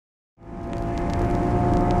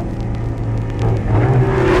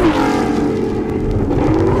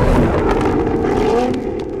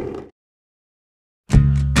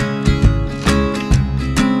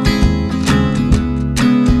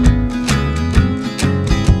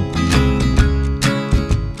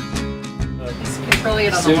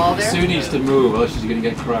it on the wall there? Sue needs to move, else she's going to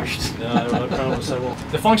get crushed. No, I don't have problems. I will.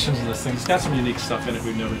 The functions of this thing, it's got some unique stuff in it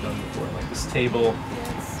we've never done before, like this table.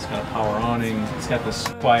 It's got a power awning. It's got this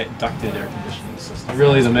quiet ducted air conditioning system.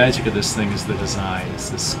 Really, the magic of this thing is the design. It's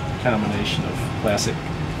this combination of classic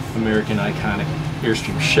American iconic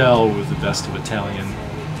Airstream shell with the best of Italian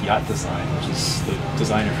yacht design, which is the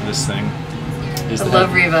designer for this thing. I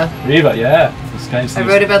love Reva. Reva, yeah. This guy's I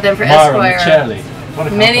wrote about them for Mara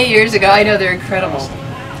Esquire many years ago. I know they're incredible.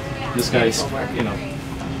 This guy's, you know,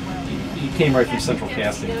 he came right from Central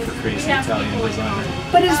Casting for crazy Italian designer.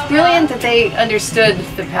 But it's brilliant that they understood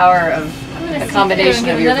the power of a combination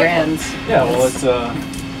of your brands. Yeah, well, it's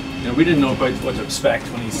you know, we didn't know quite what to expect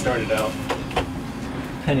when he started out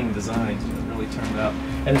penning designs. You know, it really turned out,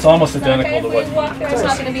 and it's almost identical to what he It's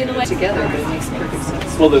not going to be in the way. Together, but it makes perfect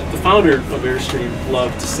sense. Well, the founder of Airstream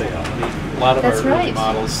loved to sail. I mean, a lot of our early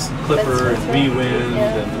models, Clipper and Wee Wind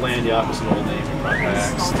and Land Yacht was an old name we brought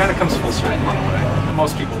back. It kind of comes full circle in a way. And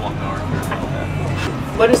most people won't know or care about that.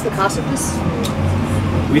 What is the cost of this?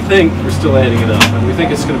 We think, we're still adding it up, and we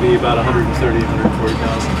think it's going to be about $130,000,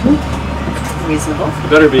 $140,000. Reasonable. It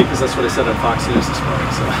better be, because that's what I said on Fox News this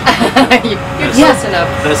morning. So You're close enough.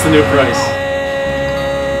 That's the new price.